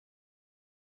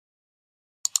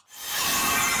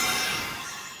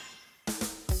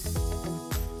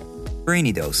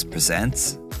Brainy Dose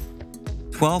presents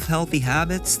 12 healthy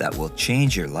habits that will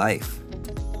change your life.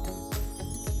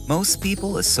 Most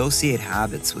people associate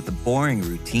habits with a boring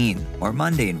routine or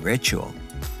mundane ritual,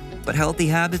 but healthy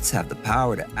habits have the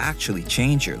power to actually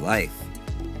change your life.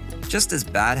 Just as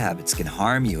bad habits can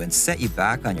harm you and set you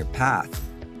back on your path,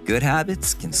 good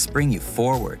habits can spring you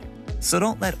forward, so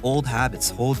don't let old habits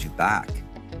hold you back.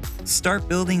 Start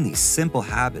building these simple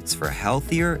habits for a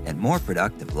healthier and more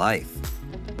productive life.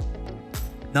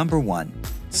 Number 1.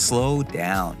 Slow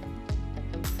down.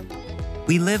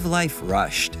 We live life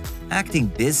rushed, acting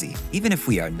busy even if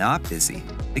we are not busy,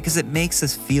 because it makes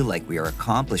us feel like we are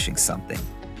accomplishing something.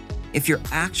 If you're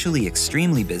actually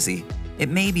extremely busy, it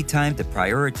may be time to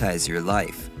prioritize your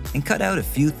life and cut out a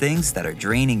few things that are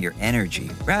draining your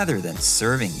energy rather than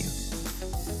serving you.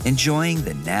 Enjoying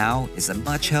the now is a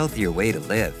much healthier way to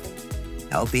live.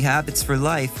 Healthy habits for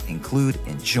life include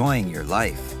enjoying your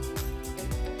life.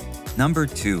 Number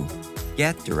 2.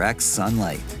 Get direct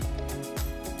sunlight.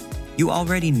 You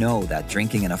already know that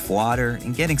drinking enough water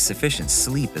and getting sufficient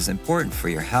sleep is important for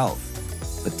your health.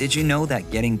 But did you know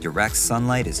that getting direct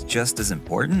sunlight is just as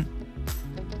important?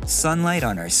 Sunlight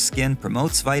on our skin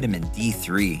promotes vitamin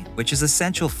D3, which is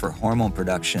essential for hormone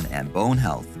production and bone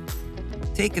health.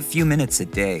 Take a few minutes a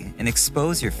day and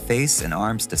expose your face and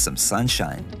arms to some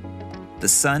sunshine. The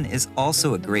sun is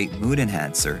also a great mood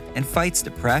enhancer and fights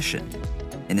depression.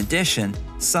 In addition,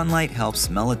 sunlight helps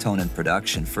melatonin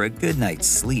production for a good night's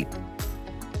sleep.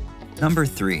 Number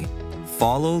 3.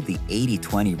 Follow the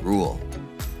 80-20 rule.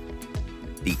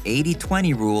 The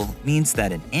 80-20 rule means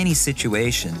that in any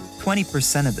situation,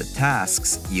 20% of the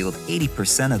tasks yield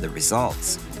 80% of the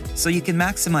results. So you can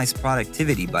maximize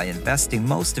productivity by investing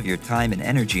most of your time and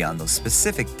energy on those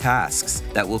specific tasks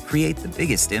that will create the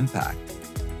biggest impact.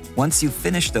 Once you've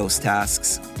finished those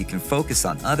tasks, you can focus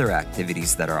on other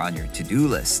activities that are on your to-do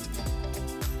list.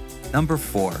 Number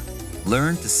 4.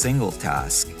 Learn to single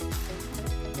task.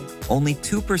 Only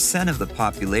 2% of the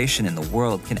population in the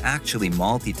world can actually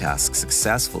multitask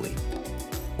successfully.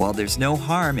 While there's no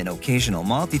harm in occasional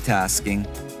multitasking,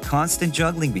 constant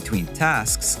juggling between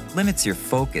tasks limits your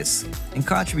focus and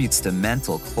contributes to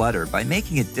mental clutter by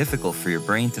making it difficult for your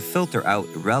brain to filter out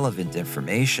irrelevant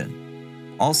information.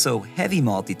 Also, heavy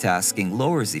multitasking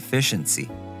lowers efficiency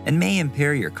and may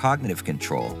impair your cognitive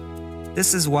control.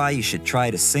 This is why you should try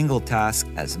to single task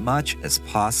as much as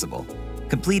possible,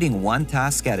 completing one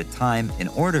task at a time in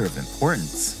order of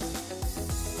importance.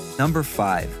 Number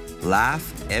 5.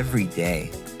 Laugh every day.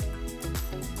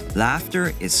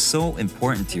 Laughter is so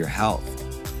important to your health.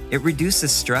 It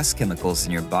reduces stress chemicals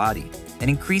in your body and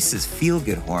increases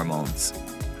feel-good hormones.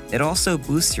 It also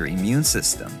boosts your immune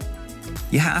system.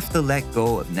 You have to let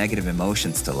go of negative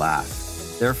emotions to laugh.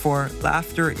 Therefore,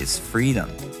 laughter is freedom.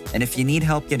 And if you need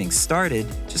help getting started,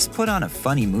 just put on a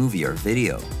funny movie or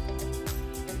video.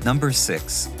 Number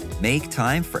 6. Make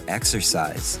time for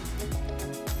exercise.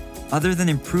 Other than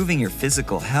improving your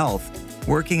physical health,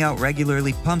 working out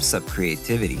regularly pumps up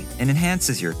creativity and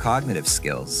enhances your cognitive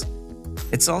skills.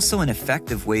 It's also an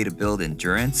effective way to build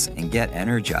endurance and get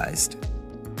energized.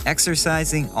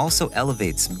 Exercising also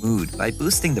elevates mood by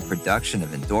boosting the production of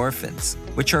endorphins,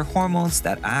 which are hormones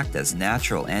that act as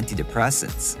natural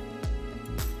antidepressants.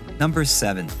 Number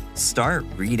 7. Start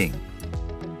reading.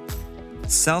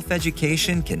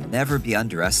 Self-education can never be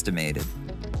underestimated.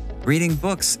 Reading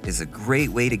books is a great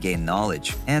way to gain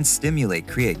knowledge and stimulate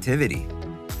creativity.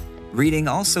 Reading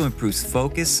also improves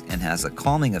focus and has a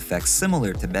calming effect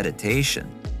similar to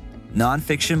meditation.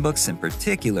 Nonfiction books in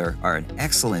particular are an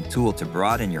excellent tool to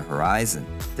broaden your horizon,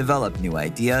 develop new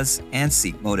ideas, and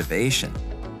seek motivation.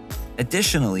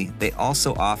 Additionally, they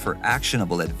also offer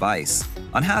actionable advice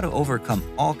on how to overcome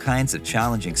all kinds of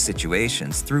challenging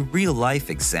situations through real-life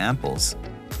examples.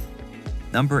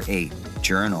 Number 8.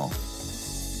 Journal.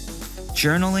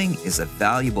 Journaling is a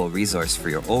valuable resource for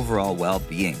your overall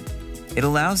well-being. It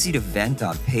allows you to vent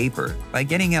on paper by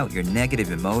getting out your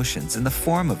negative emotions in the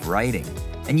form of writing,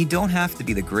 and you don't have to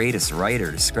be the greatest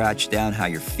writer to scratch down how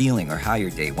you're feeling or how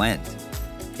your day went.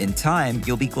 In time,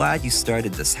 you'll be glad you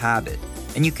started this habit,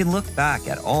 and you can look back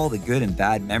at all the good and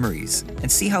bad memories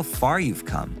and see how far you've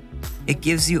come. It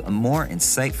gives you a more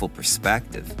insightful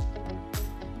perspective.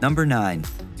 Number 9.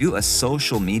 Do a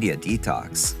social media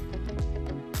detox.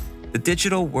 The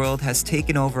digital world has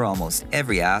taken over almost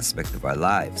every aspect of our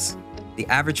lives. The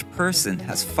average person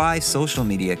has 5 social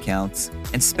media accounts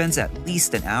and spends at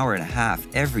least an hour and a half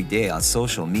every day on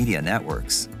social media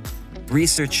networks.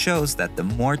 Research shows that the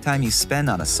more time you spend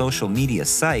on a social media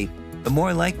site, the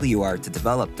more likely you are to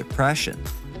develop depression.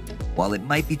 While it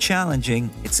might be challenging,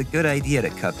 it's a good idea to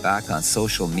cut back on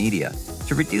social media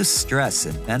to reduce stress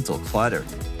and mental clutter.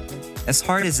 As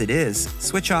hard as it is,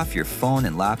 switch off your phone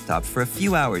and laptop for a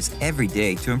few hours every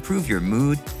day to improve your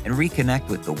mood and reconnect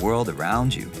with the world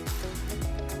around you.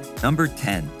 Number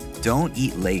 10. Don't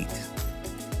eat late.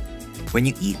 When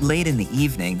you eat late in the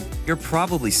evening, you're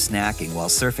probably snacking while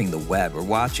surfing the web or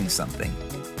watching something.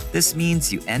 This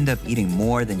means you end up eating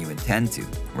more than you intend to,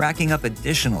 racking up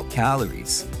additional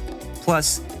calories.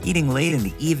 Plus, eating late in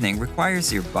the evening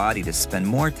requires your body to spend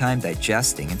more time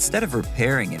digesting instead of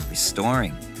repairing and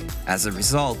restoring. As a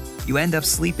result, you end up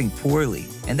sleeping poorly,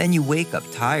 and then you wake up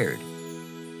tired.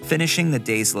 Finishing the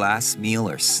day's last meal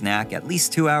or snack at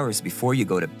least 2 hours before you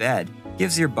go to bed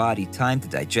gives your body time to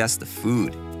digest the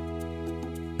food.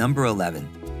 Number 11.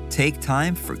 Take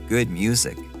time for good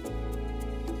music.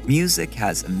 Music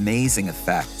has amazing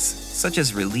effects, such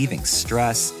as relieving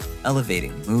stress,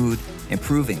 elevating mood,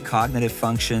 improving cognitive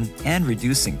function, and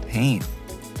reducing pain.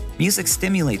 Music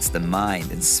stimulates the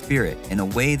mind and spirit in a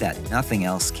way that nothing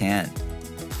else can.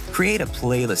 Create a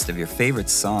playlist of your favorite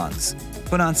songs,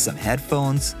 put on some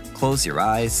headphones, close your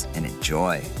eyes, and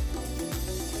enjoy.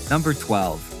 Number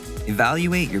 12.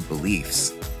 Evaluate your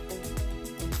beliefs.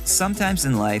 Sometimes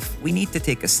in life, we need to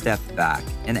take a step back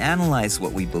and analyze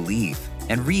what we believe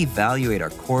and reevaluate our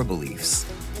core beliefs.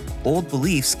 Old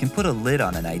beliefs can put a lid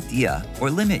on an idea or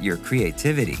limit your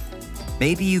creativity.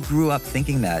 Maybe you grew up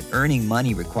thinking that earning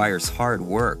money requires hard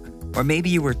work, or maybe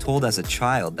you were told as a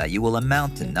child that you will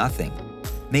amount to nothing.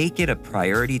 Make it a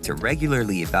priority to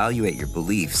regularly evaluate your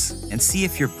beliefs and see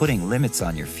if you're putting limits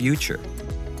on your future.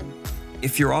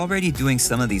 If you're already doing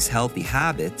some of these healthy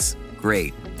habits,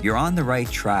 great, you're on the right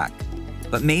track.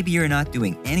 But maybe you're not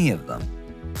doing any of them.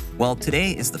 Well,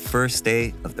 today is the first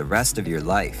day of the rest of your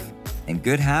life, and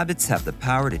good habits have the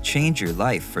power to change your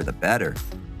life for the better.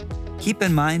 Keep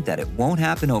in mind that it won't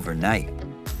happen overnight.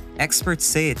 Experts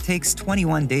say it takes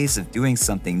 21 days of doing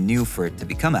something new for it to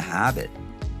become a habit.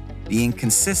 Being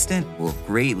consistent will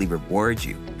greatly reward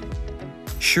you.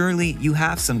 Surely you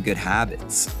have some good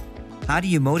habits. How do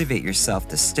you motivate yourself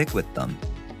to stick with them?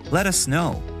 Let us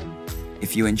know.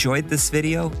 If you enjoyed this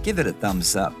video, give it a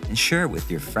thumbs up and share it with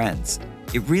your friends.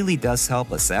 It really does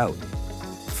help us out.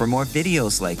 For more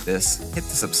videos like this, hit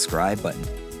the subscribe button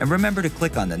and remember to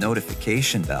click on the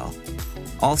notification bell.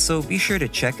 Also, be sure to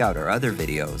check out our other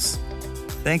videos.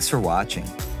 Thanks for watching.